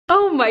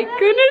Oh my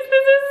goodness,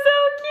 this is so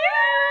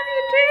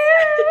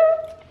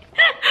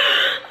cute!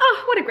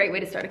 Oh, what a great way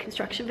to start a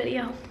construction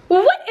video.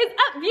 What is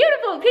up,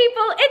 beautiful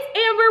people? It's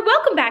Amber.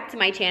 Welcome back to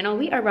my channel.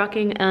 We are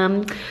rocking,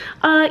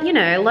 you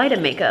know, light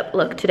and makeup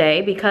look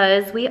today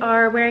because we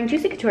are wearing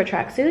Juicy Couture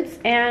tracksuits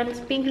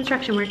and being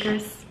construction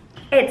workers.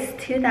 It's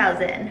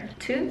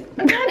 2002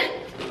 again.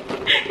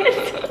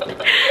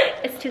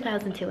 It's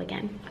 2002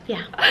 again,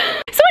 yeah.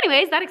 So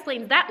anyways, that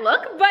explains that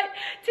look, but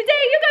today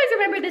you guys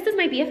remember this is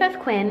my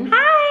BFF Quinn.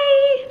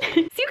 Hi! So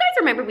you guys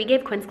remember we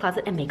gave Quinn's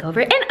closet a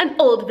makeover in an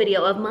old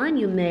video of mine.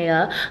 You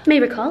may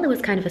recall it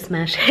was kind of a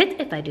smash hit,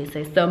 if I do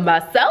say so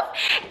myself.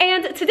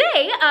 And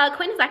today,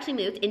 Quinn has actually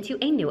moved into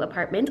a new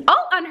apartment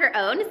all on her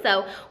own,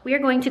 so we are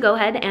going to go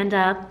ahead and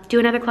do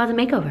another closet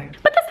makeover.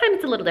 But this time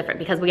it's a little different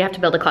because we have to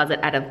build a closet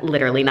out of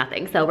literally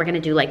nothing. So we're gonna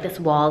do like this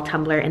wall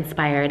tumbler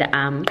inspired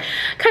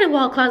kind of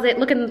wall closet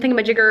looking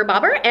thingamajigger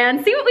bobber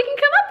and see what we can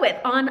come up with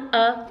on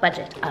a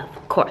budget,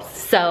 of course.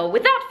 So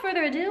without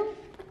further ado,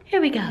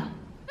 here we go.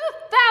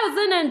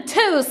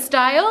 2002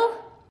 style,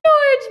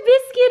 George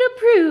Biscuit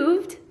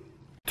approved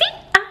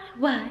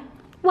DIY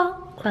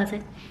wall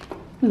closet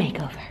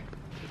makeover.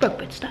 Broke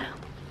bitch style,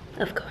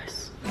 of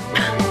course.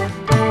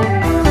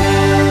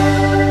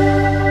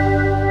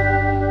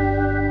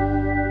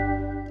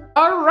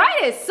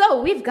 Alrighty,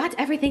 so we've got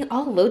everything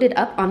all loaded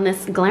up on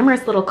this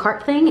glamorous little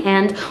cart thing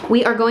and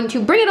we are going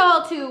to bring it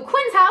all to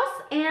Quinn's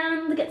house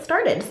and get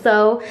started.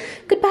 So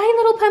goodbye,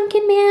 little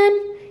pumpkin man.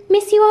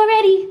 Miss you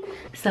already.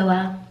 So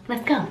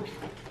let's go.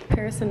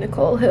 Paris and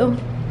Nicole, who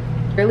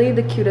really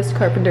the cutest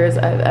carpenters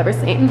I've ever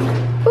seen.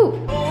 Ooh.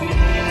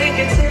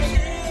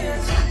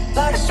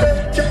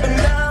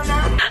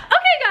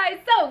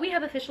 We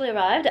have officially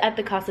arrived at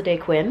the Casa de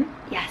Quinn.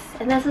 Yes,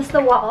 and this is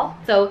the wall.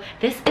 So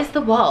this is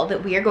the wall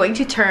that we are going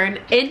to turn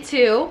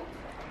into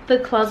the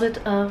closet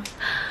of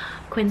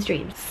Quinn's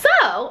dreams. So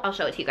I'll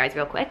show it to you guys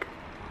real quick.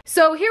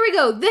 So here we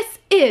go. This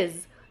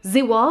is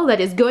the wall that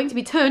is going to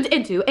be turned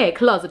into a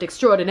closet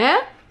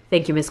extraordinaire.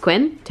 Thank you, Miss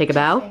Quinn. Take a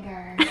bow.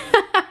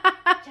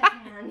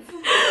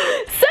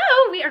 So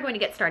we are going to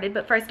get started,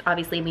 but first,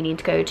 obviously, we need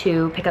to go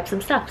to pick up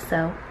some stuff.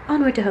 So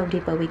onward to Home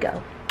Depot we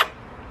go.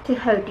 To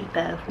Home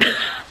Depot.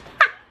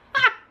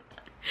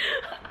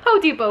 Home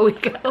Depot we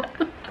go.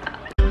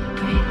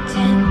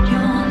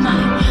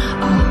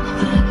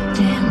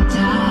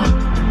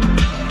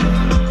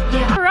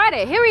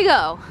 Alrighty, here we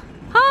go.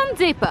 Home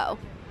Depot.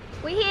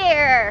 We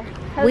here.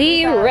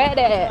 We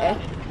ready.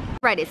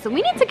 Righty, so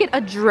we need to get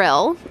a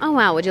drill. Oh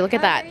wow, would you look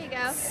at that? There you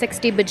go.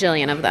 60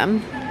 bajillion of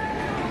them.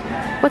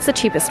 What's the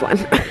cheapest one?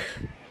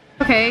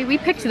 Okay, we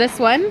picked this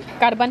one.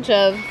 Got a bunch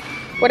of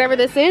whatever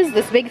this is,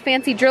 this big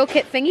fancy drill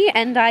kit thingy,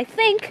 and I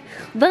think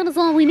that is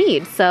all we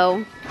need.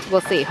 So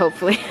we'll see,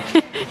 hopefully.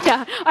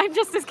 Yeah, I'm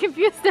just as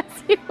confused as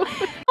you.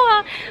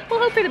 We'll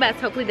hope for the best.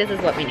 Hopefully this is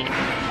what we need.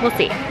 We'll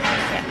see.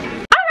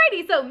 Yeah.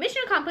 Alrighty, so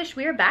mission accomplished.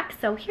 We are back.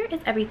 So here is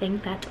everything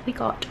that we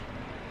got.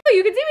 So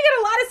you can see we got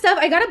a lot of stuff.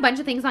 I got a bunch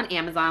of things on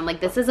Amazon.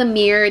 Like this is a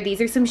mirror. These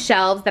are some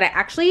shelves that I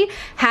actually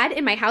had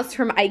in my house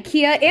from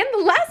IKEA. And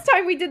the last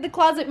time we did the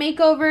closet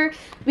makeover,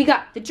 we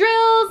got the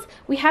drills.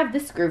 We have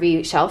this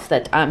groovy shelf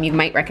that you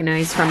might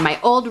recognize from my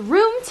old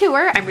room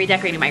tour. I'm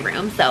redecorating my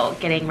room, so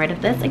getting rid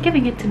of this and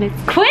giving it to Miss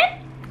Quinn.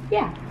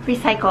 Yeah.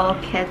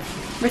 Recycle, kids.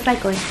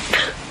 Recycling.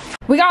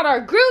 We got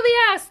our groovy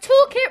ass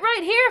toolkit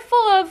right here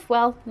full of,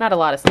 well, not a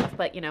lot of stuff,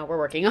 but you know, we're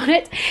working on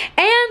it.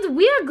 And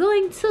we are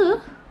going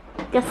to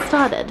get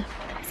started.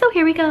 So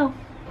here we go.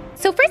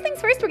 So first things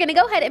first, we're gonna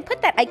go ahead and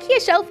put that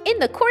IKEA shelf in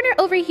the corner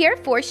over here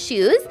for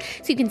shoes.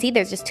 So you can see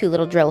there's just two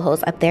little drill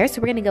holes up there. So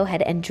we're gonna go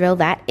ahead and drill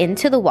that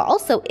into the wall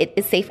so it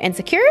is safe and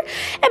secure.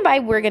 And by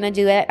we're gonna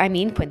do it, I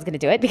mean Quinn's gonna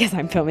do it because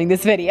I'm filming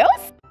this video.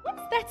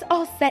 Once that's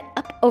all set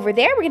up over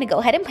there, we're gonna go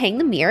ahead and hang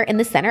the mirror in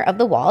the center of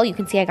the wall. You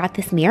can see I got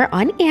this mirror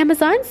on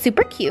Amazon,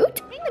 super cute.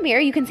 Hang the mirror,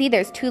 you can see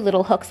there's two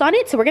little hooks on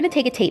it. So we're gonna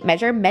take a tape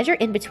measure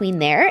in between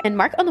there and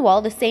mark on the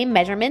wall the same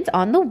measurements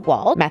on the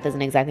wall. Math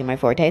isn't exactly my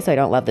forte, so I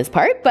don't love this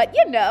part, but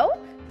you know.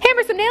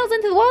 Hammer some nails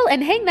into the wall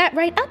and hang that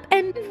right up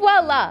and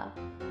voila,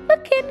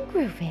 looking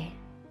groovy.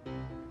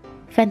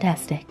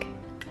 Fantastic.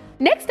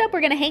 Next up, we're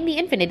gonna hang the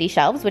infinity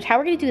shelves, which how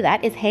we're gonna do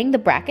that is hang the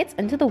brackets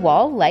into the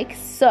wall like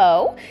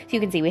so. So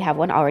you can see we have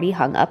one already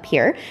hung up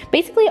here.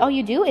 Basically, all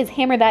you do is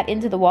hammer that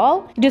into the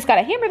wall. You just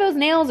gotta hammer those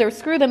nails or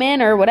screw them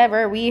in or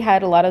whatever. We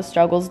had a lot of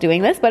struggles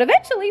doing this, but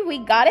eventually we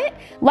got it.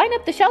 Line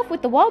up the shelf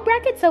with the wall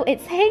bracket so it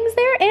hangs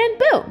there and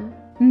boom,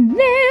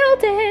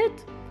 nailed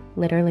it.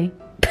 Literally.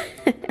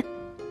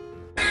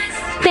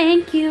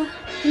 Thank you.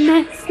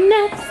 Next. Go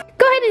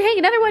ahead and hang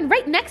another one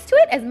right next to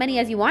it, as many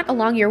as you want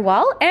along your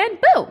wall, and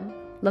boom.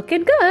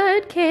 Looking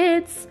good,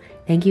 kids.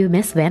 Thank you,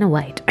 Miss Vanna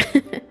White.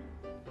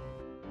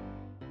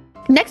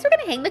 Next, we're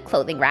gonna hang the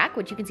clothing rack,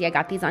 which you can see I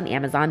got these on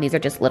Amazon. These are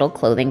just little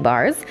clothing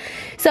bars.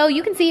 So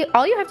you can see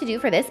all you have to do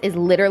for this is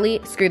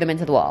literally screw them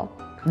into the wall.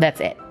 That's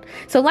it.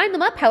 So line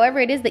them up however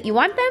it is that you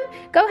want them.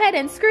 Go ahead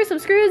and screw some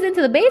screws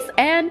into the base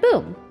and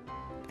boom,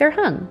 they're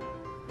hung.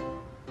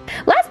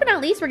 Last but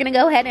not least, we're gonna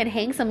go ahead and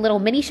hang some little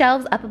mini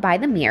shelves up by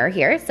the mirror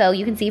here. So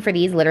you can see for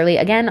these, literally,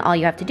 again, all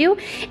you have to do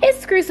is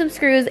screw some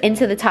screws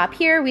into the top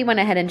here. We went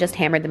ahead and just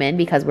hammered them in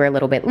because we're a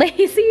little bit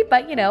lazy,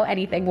 but you know,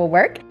 anything will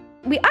work.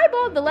 We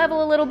eyeballed the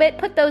level a little bit,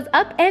 put those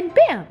up, and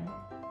bam,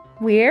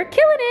 we're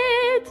killing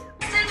it.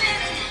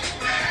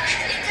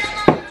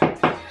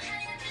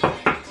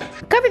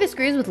 Cover the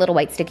screws with little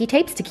white sticky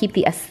tapes to keep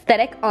the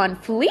aesthetic on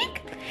fleek.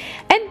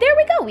 And there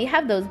we go, we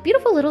have those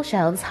beautiful little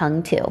shelves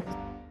hung too.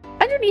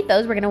 Underneath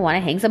those, we're gonna wanna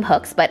hang some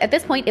hooks, but at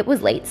this point it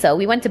was late, so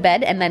we went to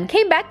bed and then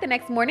came back the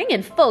next morning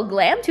in full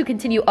glam to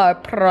continue our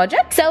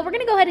project. So we're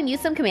gonna go ahead and use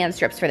some command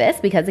strips for this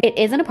because it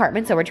is an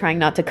apartment, so we're trying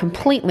not to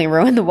completely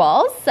ruin the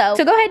walls. So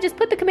go ahead, just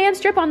put the command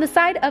strip on the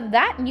side of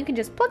that and you can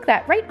just plug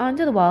that right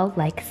onto the wall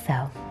like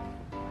so.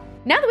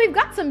 Now that we've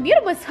got some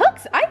beautiful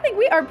hooks, I think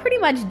we are pretty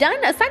much done,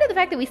 aside of the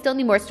fact that we still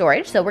need more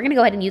storage. So we're gonna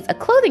go ahead and use a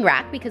clothing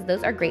rack because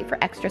those are great for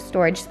extra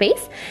storage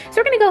space. So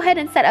we're gonna go ahead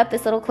and set up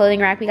this little clothing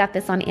rack. We got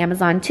this on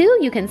Amazon too.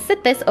 You can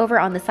sit this over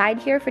on the side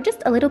here for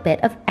just a little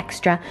bit of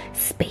extra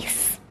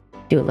space.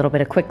 Do a little bit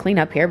of quick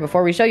cleanup here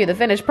before we show you the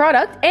finished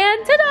product,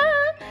 and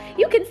ta-da!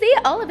 You can see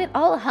all of it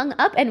all hung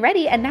up and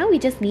ready, and now we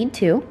just need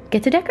to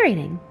get to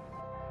decorating.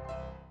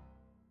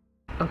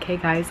 Okay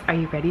guys, are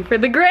you ready for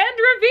the grand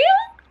reveal?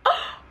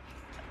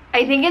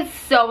 I think it's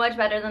so much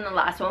better than the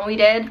last one we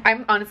did.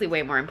 I'm honestly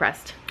way more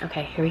impressed.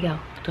 Okay, here we go.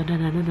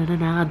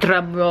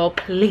 Drum roll,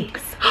 please.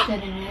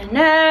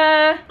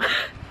 Da-da-da-da.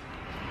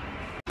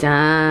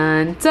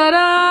 Dun, da,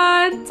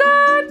 dun,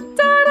 dun,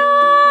 da, da.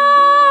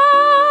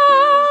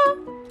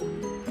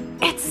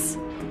 It's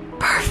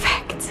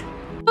perfect.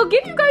 I'll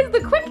give you guys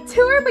the quick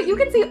tour, but you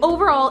can see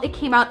overall it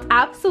came out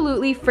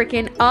absolutely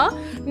freaking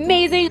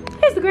amazing.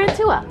 Here's the grand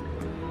tour.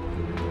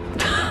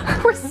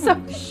 We're so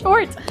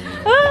short.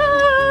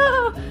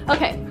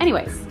 Okay,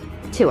 anyways,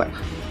 tour.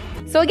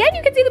 So again,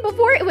 you can see that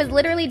before it was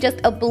literally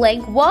just a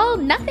blank wall,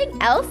 nothing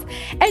else.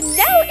 And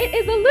now it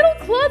is a little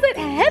closet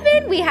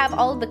heaven. We have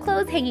all of the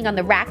clothes hanging on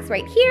the racks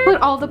right here. Put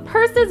all the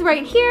purses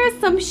right here,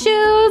 some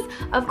shoes.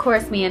 Of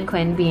course, me and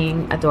Quinn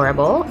being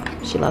adorable.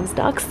 She loves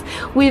ducks.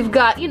 We've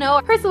got, you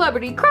know, her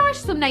celebrity crush,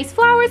 some nice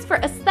flowers for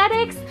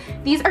aesthetics.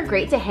 These are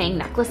great to hang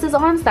necklaces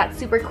on, so that's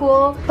super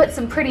cool. Put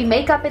some pretty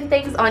makeup and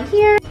things on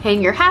here.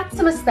 Hang your hats,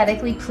 some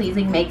aesthetically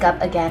pleasing makeup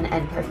again,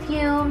 and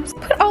perfumes.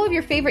 Put all of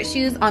your favorite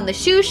shoes on the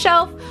shoe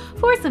shelf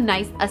for some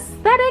nice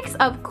aesthetics,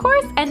 of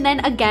course. And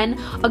then again,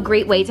 a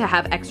great way to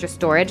have extra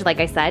storage, like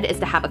I said, is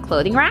to have a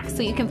clothing rack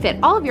so you can fit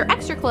all of your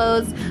extra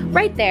clothes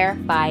right there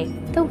by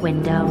the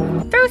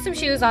window. Throw some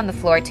shoes on the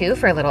floor too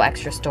for a little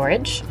extra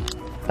storage.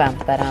 Bum,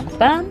 ba-dum,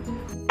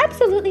 bum.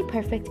 Absolutely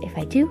perfect if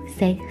I do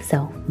say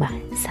so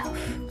myself.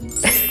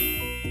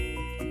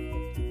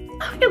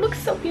 Oh, it looks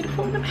so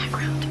beautiful in the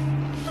background.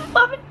 I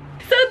love it.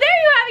 So there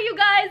you have it, you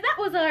guys. That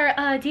was our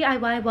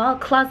DIY wall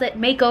closet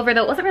makeover,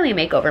 though it wasn't really a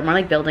makeover, more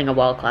like building a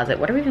wall closet.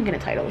 What are we even gonna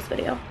title this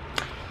video?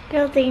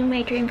 Building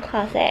my dream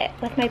closet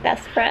with my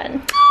best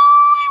friend. Oh,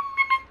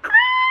 I'm gonna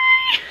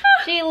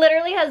cry. She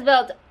literally has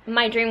built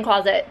my dream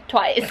closet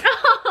twice.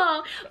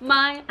 Oh,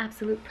 my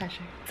absolute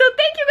pleasure. So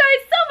thank you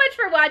guys so much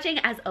for watching.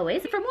 As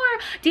always, for more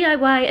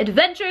DIY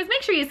adventures,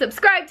 make sure you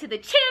subscribe to the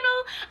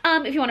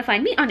channel. If you want to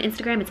find me on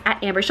Instagram, it's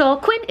at Amber Scholl.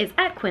 Quinn is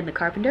at Quinn the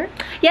Carpenter.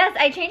 Yes,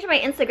 I changed my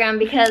Instagram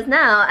because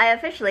now I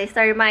officially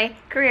started my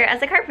career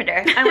as a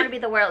carpenter. I want to be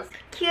the world's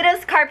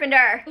cutest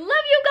carpenter. Love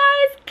you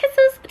guys.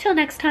 Kisses. Till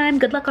next time,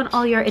 good luck on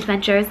all your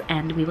adventures,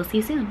 and we will see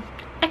you soon.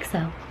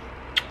 XO.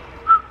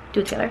 Do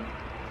it together.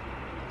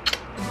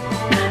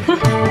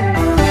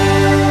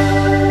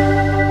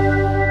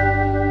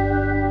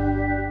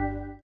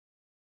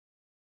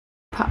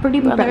 Property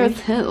Brothers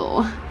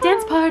who?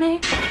 Dance party.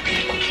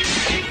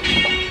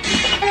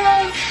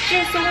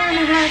 Just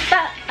wanna have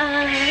fun.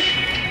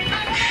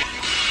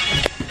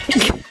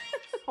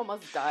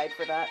 Almost died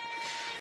for that.